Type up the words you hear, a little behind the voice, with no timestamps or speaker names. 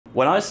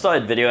When I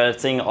started video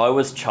editing, I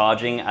was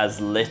charging as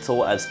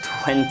little as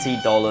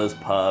 $20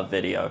 per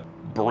video.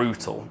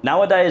 Brutal.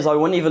 Nowadays, I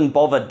wouldn't even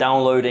bother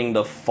downloading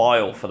the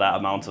file for that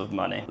amount of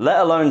money, let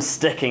alone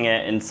sticking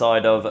it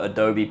inside of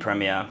Adobe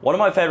Premiere. One of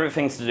my favorite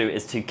things to do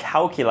is to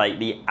calculate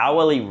the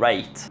hourly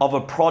rate of a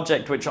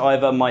project which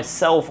either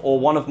myself or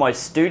one of my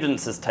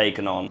students has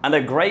taken on. And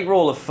a great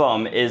rule of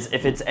thumb is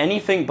if it's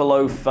anything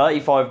below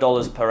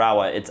 $35 per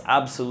hour, it's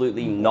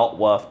absolutely not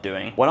worth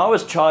doing. When I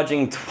was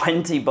charging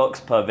 20 bucks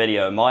per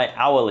video, my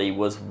hourly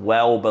was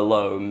well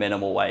below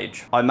minimum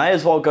wage. I may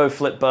as well go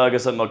flip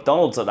burgers at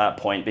McDonald's at that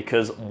point,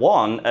 because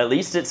one, at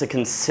least it's a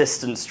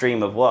consistent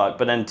stream of work,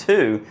 but then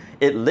two,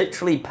 it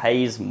literally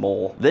pays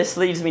more. This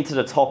leads me to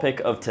the topic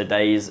of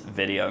today's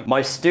video.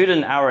 My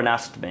student Aaron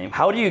asked me,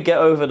 how do you get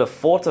over the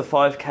 4 to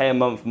 5K a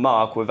month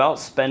mark without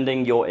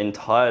spending your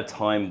entire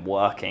time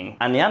working?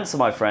 And the answer,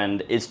 my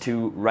friend, is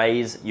to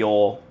raise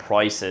your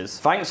prices.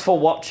 Thanks for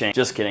watching.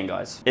 Just kidding,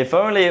 guys. If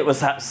only it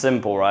was that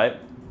simple, right?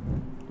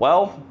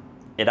 Well,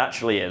 it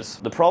actually is.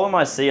 The problem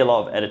I see a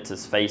lot of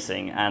editors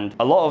facing, and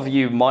a lot of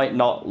you might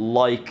not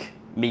like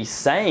me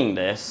saying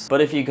this,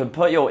 but if you could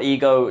put your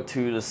ego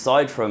to the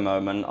side for a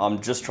moment,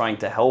 I'm just trying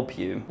to help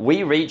you.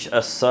 We reach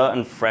a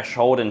certain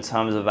threshold in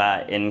terms of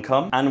our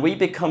income, and we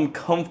become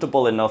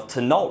comfortable enough to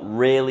not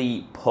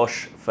really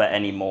push for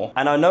any more.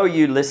 And I know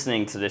you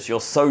listening to this, you're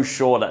so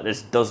sure that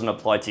this doesn't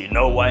apply to you.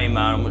 No way,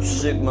 man, I'm a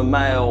Sigma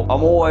male.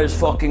 I'm always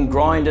fucking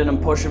grinding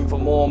and pushing for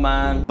more,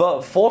 man.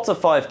 But 4 to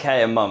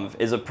 5K a month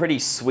is a pretty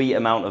sweet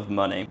amount of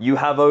money. You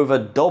have over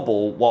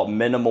double what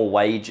minimal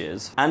wage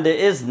is. And it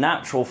is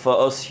natural for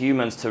us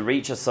humans to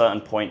reach a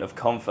certain point of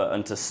comfort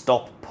and to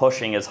stop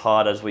pushing as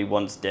hard as we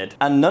once did.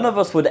 And none of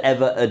us would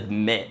ever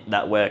admit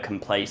that we're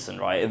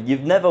complacent, right?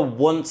 You've never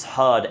once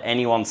heard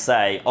anyone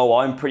say, oh,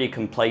 I'm pretty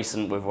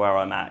complacent with where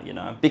I'm at, you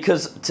know?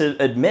 Because to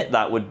admit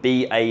that would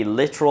be a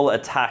literal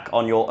attack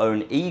on your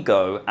own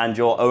ego and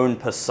your own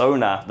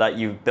persona that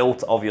you've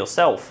built of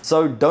yourself.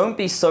 So don't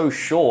be so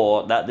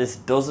sure that this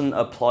doesn't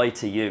apply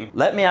to you.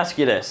 Let me ask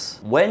you this.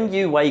 When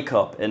you wake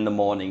up in the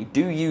morning,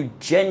 do you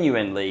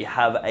genuinely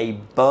have a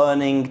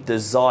burning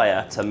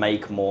desire to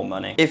make more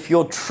money? If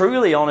you're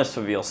truly honest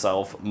with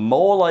yourself,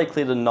 more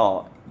likely than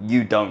not,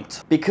 you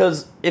don't.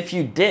 Because if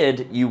you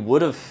did, you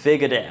would have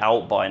figured it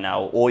out by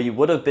now, or you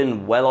would have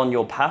been well on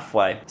your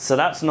pathway. So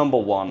that's number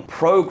one.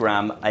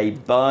 Program a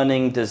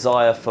burning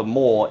desire for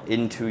more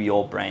into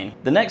your brain.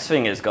 The next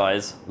thing is,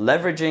 guys,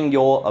 leveraging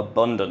your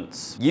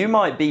abundance. You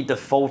might be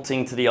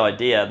defaulting to the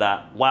idea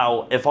that,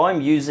 wow, if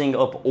I'm using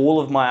up all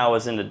of my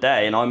hours in a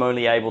day and I'm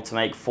only able to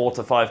make 4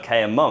 to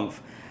 5K a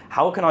month,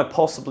 how can I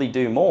possibly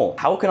do more?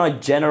 How can I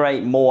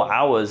generate more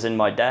hours in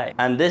my day?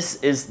 And this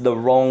is the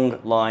wrong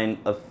line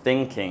of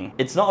thinking.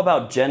 It's not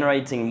about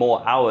generating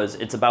more hours,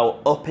 it's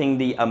about upping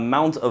the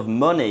amount of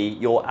money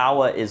your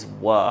hour is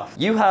worth.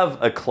 You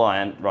have a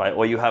client, right?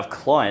 Or you have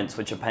clients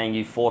which are paying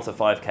you 4 to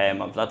 5K a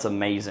month. That's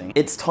amazing.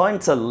 It's time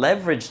to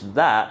leverage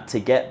that to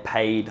get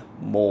paid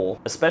more.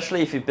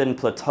 Especially if you've been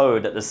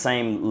plateaued at the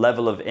same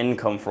level of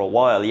income for a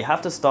while, you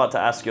have to start to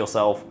ask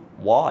yourself,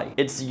 why?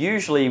 It's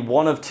usually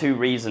one of two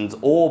reasons,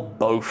 or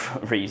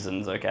both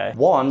reasons, okay?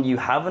 One, you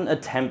haven't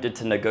attempted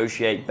to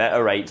negotiate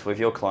better rates with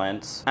your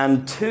clients.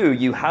 And two,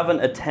 you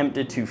haven't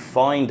attempted to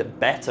find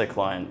better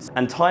clients.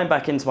 And tying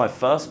back into my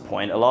first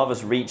point, a lot of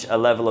us reach a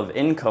level of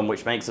income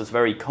which makes us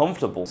very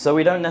comfortable, so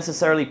we don't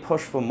necessarily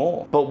push for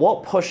more. But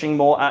what pushing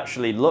more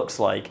actually looks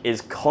like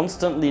is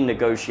constantly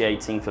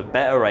negotiating for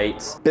better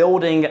rates,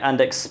 building and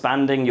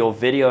expanding your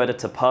video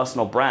editor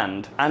personal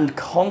brand, and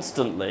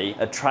constantly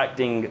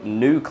attracting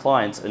new clients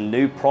and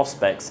new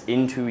prospects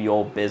into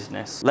your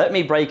business. Let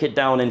me break it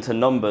down into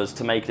numbers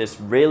to make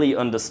this really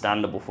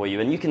understandable for you,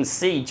 and you can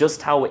see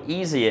just how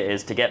easy it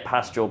is to get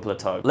past your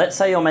plateau. Let's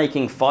say you're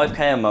making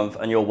 5K a month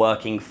and you're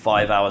working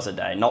 5 hours a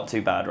day. Not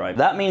too bad, right?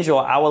 That means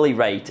your hourly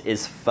rate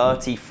is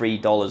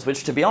 $33,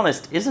 which, to be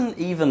honest, isn't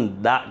even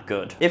that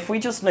good. If we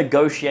just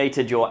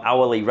negotiated your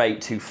hourly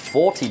rate to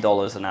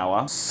 $40 an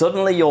hour,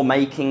 suddenly you're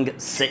making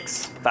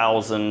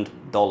 $6,000.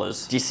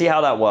 Do you see how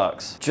that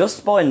works?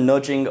 Just by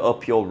nudging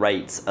up your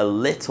rates a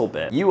little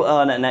bit, you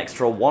earn an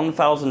extra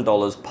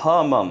 $1,000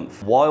 per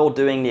month while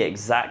doing the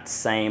exact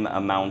same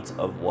amount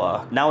of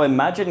work. Now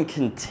imagine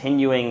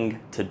continuing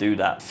to do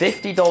that.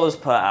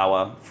 $50 per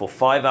hour for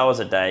 5 hours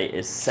a day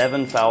is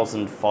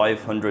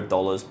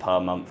 $7,500 per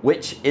month,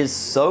 which is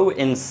so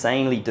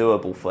insanely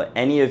doable for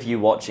any of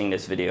you watching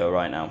this video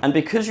right now. And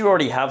because you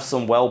already have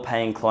some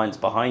well-paying clients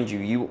behind you,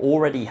 you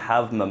already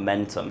have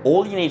momentum.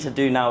 All you need to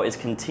do now is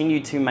continue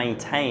to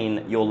maintain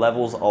your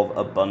levels of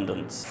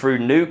abundance through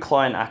new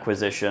client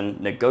acquisition,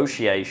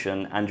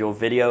 negotiation, and your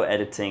video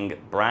editing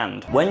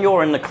brand. When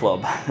you're in the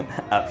club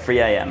at 3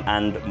 a.m.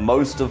 and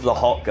most of the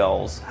hot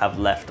girls have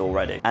left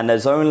already, and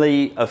there's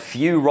only a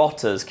few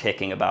rotters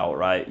kicking about,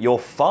 right? You're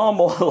far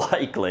more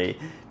likely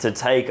to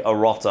take a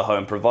rotter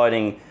home,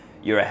 providing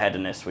you're a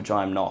hedonist, which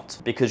I'm not,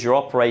 because you're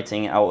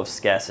operating out of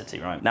scarcity,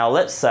 right? Now,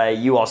 let's say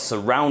you are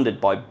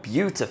surrounded by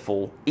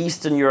beautiful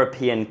Eastern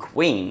European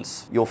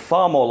queens. You're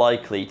far more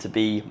likely to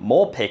be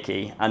more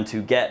picky and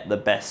to get the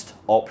best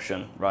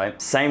option,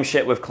 right? Same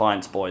shit with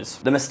clients, boys.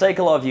 The mistake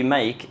a lot of you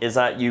make is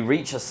that you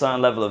reach a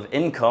certain level of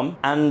income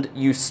and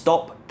you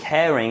stop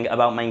caring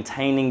about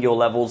maintaining your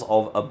levels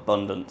of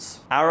abundance.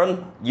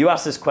 Aaron, you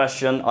asked this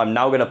question, I'm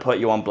now gonna put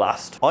you on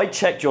blast. I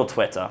checked your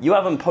Twitter. You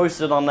haven't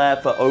posted on there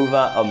for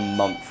over a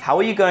month. How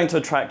are you going to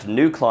attract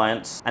new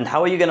clients, and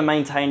how are you gonna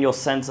maintain your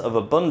sense of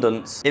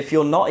abundance if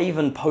you're not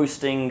even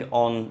posting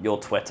on your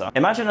Twitter?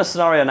 Imagine a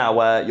scenario now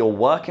where you're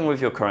working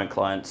with your current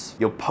clients,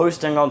 you're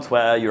posting on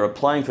Twitter, you're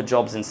applying for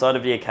jobs inside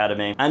of the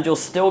academy, and you're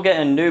still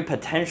getting new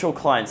potential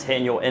clients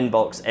hitting your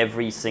inbox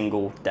every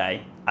single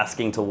day,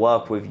 asking to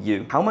work with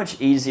you. How much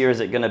easier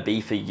is it going to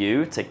be for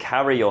you to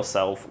carry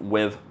yourself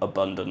with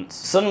abundance?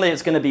 Suddenly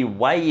it's going to be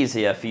way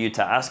easier for you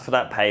to ask for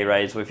that pay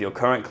raise with your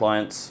current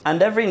clients.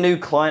 And every new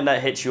client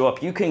that hits you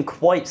up, you can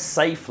quite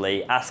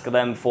safely ask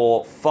them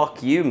for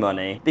fuck you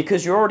money,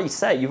 because you're already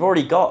set. You've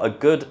already got a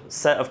good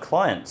set of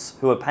clients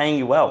who are paying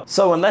you well.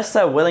 So unless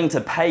they're willing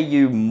to pay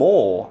you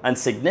more, and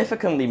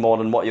significantly more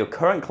than what your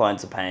current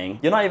clients are paying,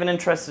 you're not even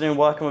interested in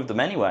working with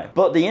them anyway.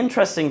 But the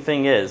interesting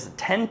thing is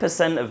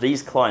 10% of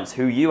these clients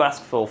who you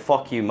ask for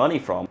fuck you money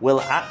from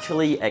will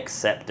actually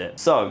accept it.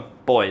 So,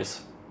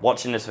 boys,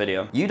 watching this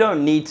video, you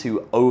don't need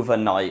to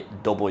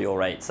overnight double your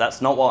rates.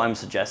 That's not what I'm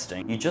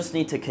suggesting. You just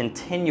need to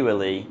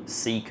continually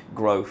seek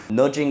growth,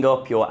 nudging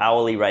up your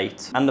hourly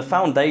rate. And the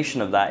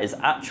foundation of that is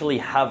actually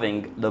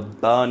having the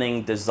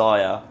burning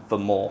desire for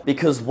more.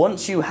 Because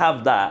once you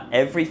have that,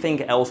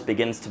 everything else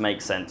begins to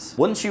make sense.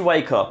 Once you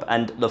wake up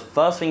and the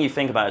first thing you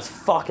think about is,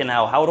 fucking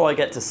hell, how do I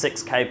get to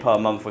 6K per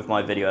month with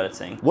my video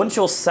editing? Once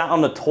you're sat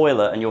on the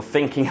toilet and you're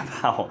thinking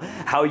about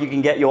how you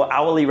can get your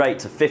hourly rate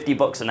to 50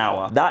 bucks an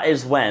hour, that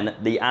is when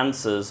the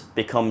answers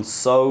become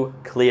so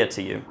clear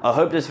to you. I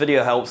hope this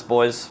video helps,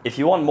 boys. If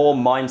you want more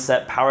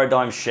mindset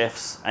paradigm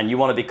shifts and you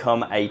want to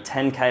become a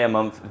 10K a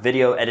month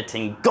video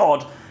editing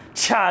god,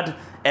 Chad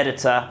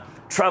editor,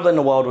 traveling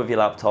the world with your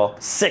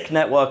laptop, sick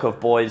network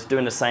of boys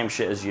doing the same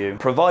shit as you,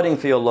 providing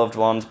for your loved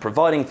ones,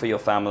 providing for your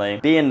family,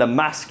 being the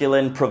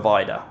masculine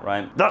provider,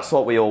 right? That's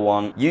what we all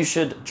want. You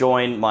should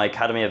join my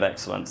Academy of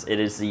Excellence. It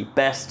is the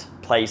best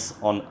place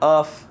on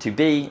earth to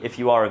be if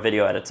you are a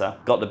video editor.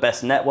 Got the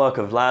best network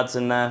of lads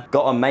in there,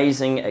 got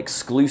amazing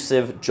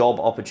exclusive job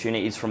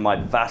opportunities from my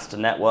vast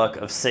network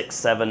of 6,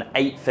 7,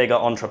 8-figure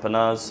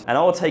entrepreneurs, and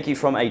I will take you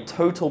from a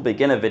total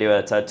beginner video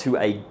editor to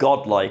a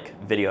godlike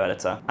video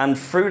editor. And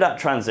through that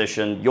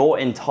transition, your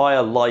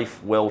entire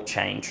life will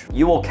change.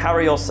 You will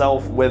carry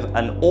yourself with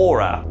an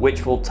aura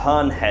which will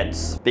turn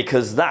heads,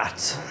 because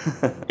that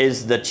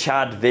is the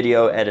Chad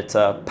video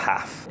editor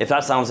path. If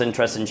that sounds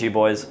interesting to you,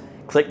 boys,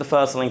 click the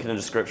first link in the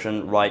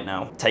description right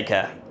now. Take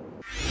care.